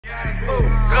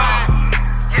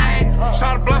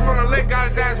Try to bluff on the lick, got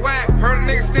his ass whack. Heard a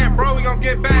nigga stamp, bro, we gon'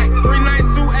 get back.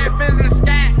 392 FNs in the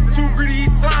sky. Too greedy, he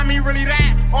slimy, really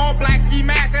that. All black ski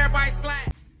masks, everybody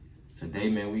slack. Today,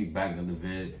 man, we back in the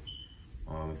vid.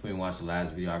 If you didn't watch the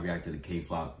last video, I reacted to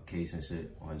K-Flock case and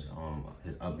shit on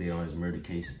his update on his murder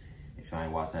case. If y'all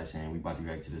ain't watched that shit, we about to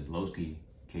react to this Loski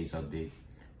case update,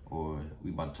 or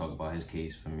we about to talk about his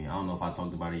case. For me, I don't know if I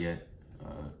talked about it yet.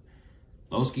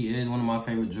 Loski is one of my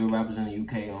favorite drill rappers in the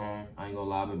UK. I ain't gonna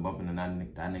lie, I've been bumping to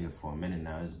that nigga for a minute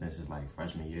now. It's been since like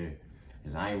freshman year.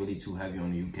 Cause I ain't really too heavy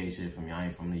on the UK shit. For me, I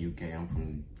ain't from the UK. I'm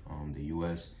from the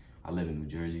US. I live in New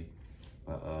Jersey,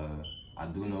 but I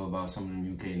do know about some of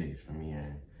them UK niggas for me,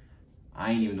 and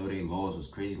I ain't even know they laws was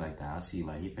crazy like that. I see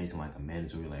like he facing like a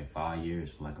mandatory like 5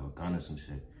 years for like a gun or some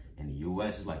shit. In the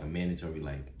US, it's like a mandatory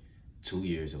like 2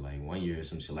 years or like 1 year or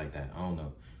some shit like that. I don't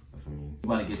know. But for me, we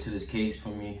about to get to this case for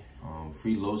me.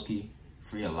 Free Loski,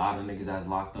 free a lot of niggas that's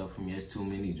locked up for me. There's too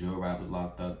many drill rappers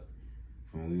locked up.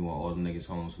 For me, we want all the niggas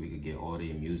home so we could get all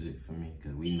their music for me.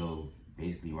 Cause we know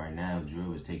basically right now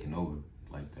drill is taking over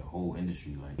like the whole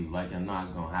industry. Like or not,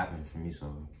 it's gonna happen for me.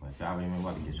 So like y'all ain't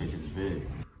about to get straight to this video.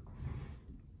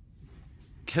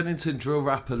 Kennington drill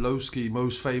rapper Loski,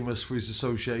 most famous for his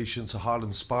association to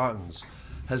Harlem Spartans,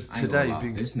 has today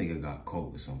been... This nigga got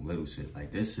caught with some little shit.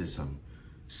 Like, this is some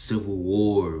Civil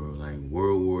War or like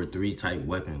World War III type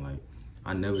weapon. Like,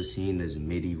 I never seen this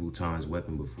medieval times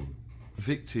weapon before.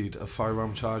 Convicted of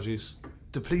firearm charges.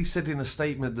 The police said in a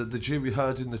statement that the jury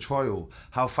heard in the trial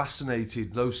how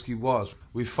fascinated Loski was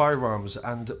with firearms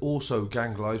and also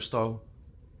gang lifestyle.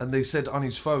 And they said on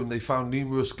his phone they found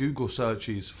numerous Google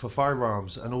searches for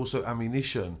firearms and also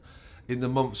ammunition in the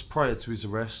months prior to his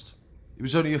arrest. It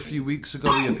was only a few weeks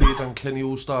ago he appeared on Kenny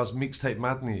All-Star's Mixtape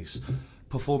Madness,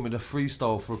 performing a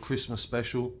freestyle for a Christmas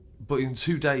special. But in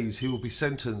 2 days he will be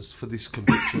sentenced for this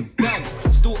conviction.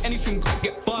 Still anything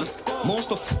get buzzed.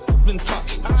 Most of been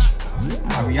touched.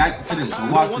 I reacted to this,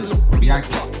 so watch this.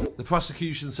 React. The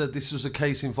prosecution said this was a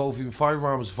case involving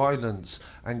firearms violence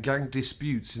and gang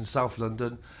disputes in South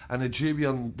London, and a jury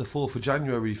on the 4th of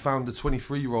January found the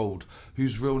 23-year-old,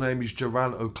 whose real name is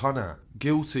Gerald O'Connor,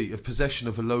 guilty of possession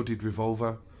of a loaded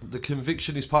revolver. The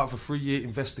conviction is part of a 3-year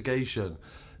investigation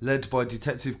led by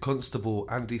Detective Constable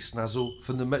Andy Snazzle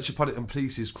from the Metropolitan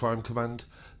Police's Crime Command.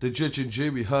 The judge and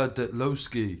jury heard that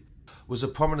Loski was a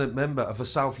prominent member of a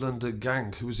South London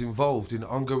gang who was involved in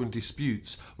ongoing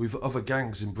disputes with other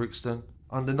gangs in Brixton.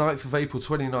 On the 9th of April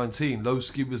 2019,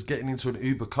 Loski was getting into an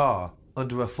Uber car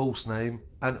under a false name,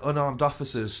 and unarmed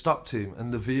officers stopped him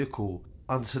and the vehicle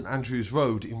on St Andrews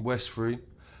Road in Westbury.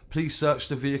 Police searched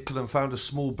the vehicle and found a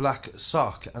small black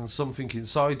sock and something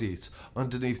inside it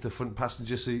underneath the front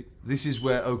passenger seat. This is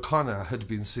where O'Connor had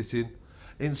been sitting.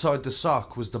 Inside the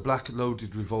sock was the black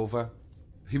loaded revolver.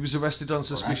 He was arrested on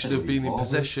suspicion of being in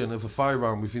possession of a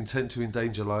firearm with intent to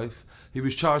endanger life. He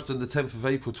was charged on the 10th of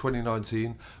April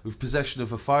 2019 with possession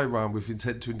of a firearm with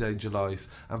intent to endanger life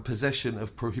and possession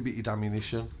of prohibited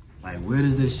ammunition. Like, where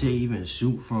does this shit even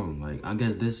shoot from? Like, I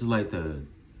guess this is like the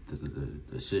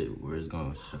shit where it's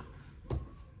gonna shoot.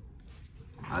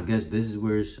 I guess this is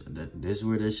where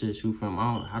this shit shoot from.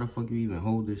 How the fuck you even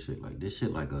hold this shit? Like, this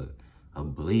shit like a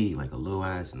blade, like a little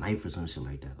ass knife or some shit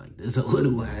like that. Like, this is a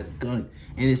little ass gun,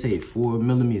 and it say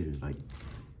 4mm. Like,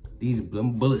 these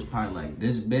bullets probably like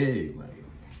this big. Like,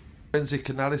 forensic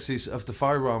analysis of the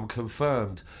firearm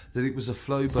confirmed that it was a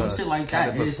Flowbird. Some shit like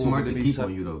that is smart to keep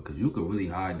on you though, cause you could really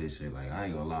hide this shit. Like, I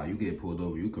ain't gonna lie, you get pulled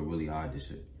over, you could really hide this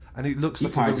shit. And it looks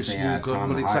like a very small gun,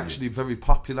 but it's actually very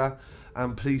popular,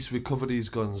 and police recover these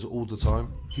guns all the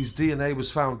time. His DNA was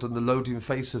found on the loading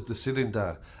face of the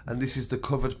cylinder, and this is the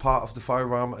covered part of the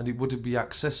firearm, and it wouldn't be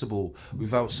accessible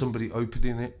without somebody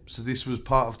opening it. So this was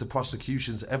part of the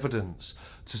prosecution's evidence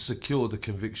to secure the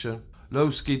conviction.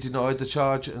 Loski denied the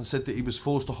charge and said that he was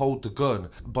forced to hold the gun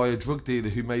by a drug dealer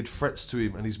who made threats to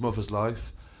him and his mother's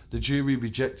life. The jury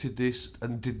rejected this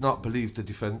and did not believe the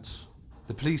defence.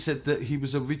 The police said that he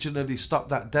was originally stopped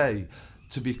that day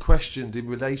to be questioned in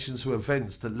relation to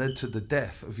events that led to the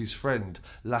death of his friend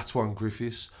Latwan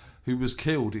Griffiths, who was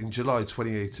killed in July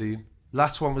 2018.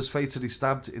 Latwan was fatally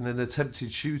stabbed in an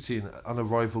attempted shooting on a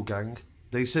rival gang.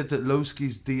 They said that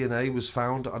Loski's DNA was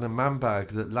found on a man bag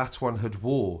that Latwan had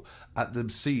wore at the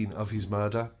scene of his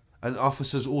murder. And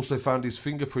officers also found his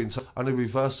fingerprints on a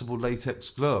reversible latex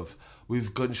glove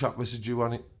with gunshot residue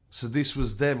on it. So this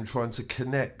was them trying to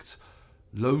connect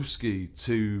Loski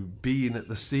to being at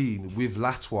the scene with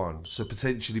Latwan, so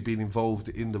potentially being involved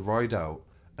in the ride-out.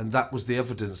 And that was the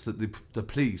evidence that the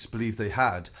police believed they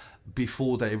had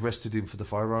before they arrested him for the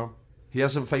firearm. He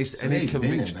hasn't faced any conviction.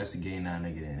 They've been investigating that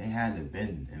nigga, and they had to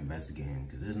been investigating,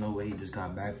 because there's no way he just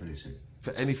got back for this shit.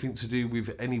 For anything to do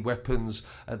with any weapons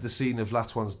at the scene of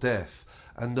Latwan's death,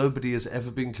 and nobody has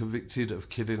ever been convicted of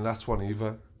killing Latwan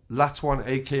either. Latwan,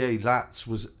 aka Lats,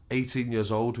 was 18 years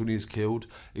old when he was killed.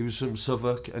 He was from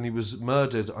Southwark, and he was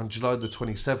murdered on July the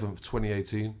 27th,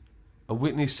 2018. A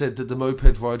witness said that the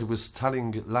moped rider was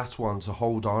telling Latwan to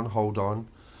hold on,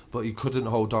 but he couldn't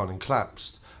hold on and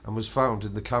collapsed, and was found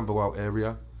in the Camberwell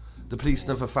area. The police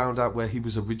never found out where he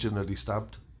was originally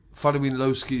stabbed. Following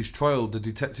Loski's trial, the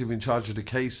detective in charge of the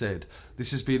case said,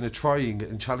 "This has been a trying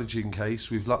and challenging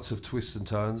case with lots of twists and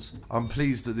turns. I'm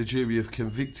pleased that the jury have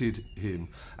convicted him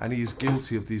and he is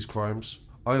guilty of these crimes.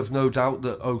 I have no doubt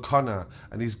that O'Connor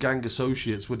and his gang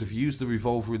associates would have used the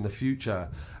revolver in the future,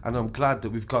 and I'm glad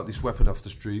that we've got this weapon off the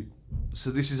street."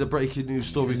 So this is a breaking news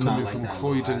story coming from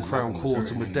Croydon Crown Court,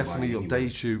 and we'll definitely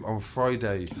update you on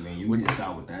Friday. Man, you get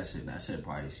shot with that shit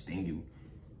probably sting you.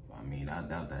 I mean, I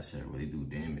doubt that shit really do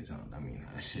damage. I mean,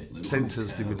 that shit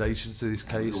sentenced in relation to this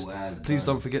case. Please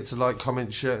don't forget to like,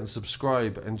 comment, share and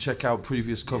subscribe, and check out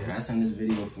previous coverage. Yeah, that's in this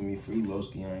video for me. Free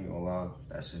Loski, I ain't gonna lie.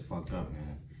 That shit fucked up,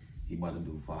 man. He about to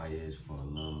do 5 years for a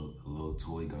little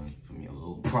toy gun for me, a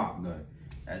little prop gun.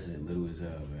 That shit little as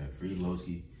hell, man. Free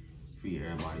Loski, free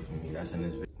everybody for me. That's in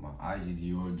this video. My IG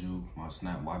Dior Jew, my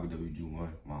Snap YBWJew1,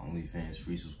 my Onlyfans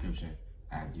free subscription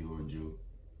at Dior Jew.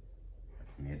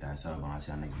 For me, that's up. I'll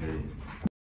see y'all next video.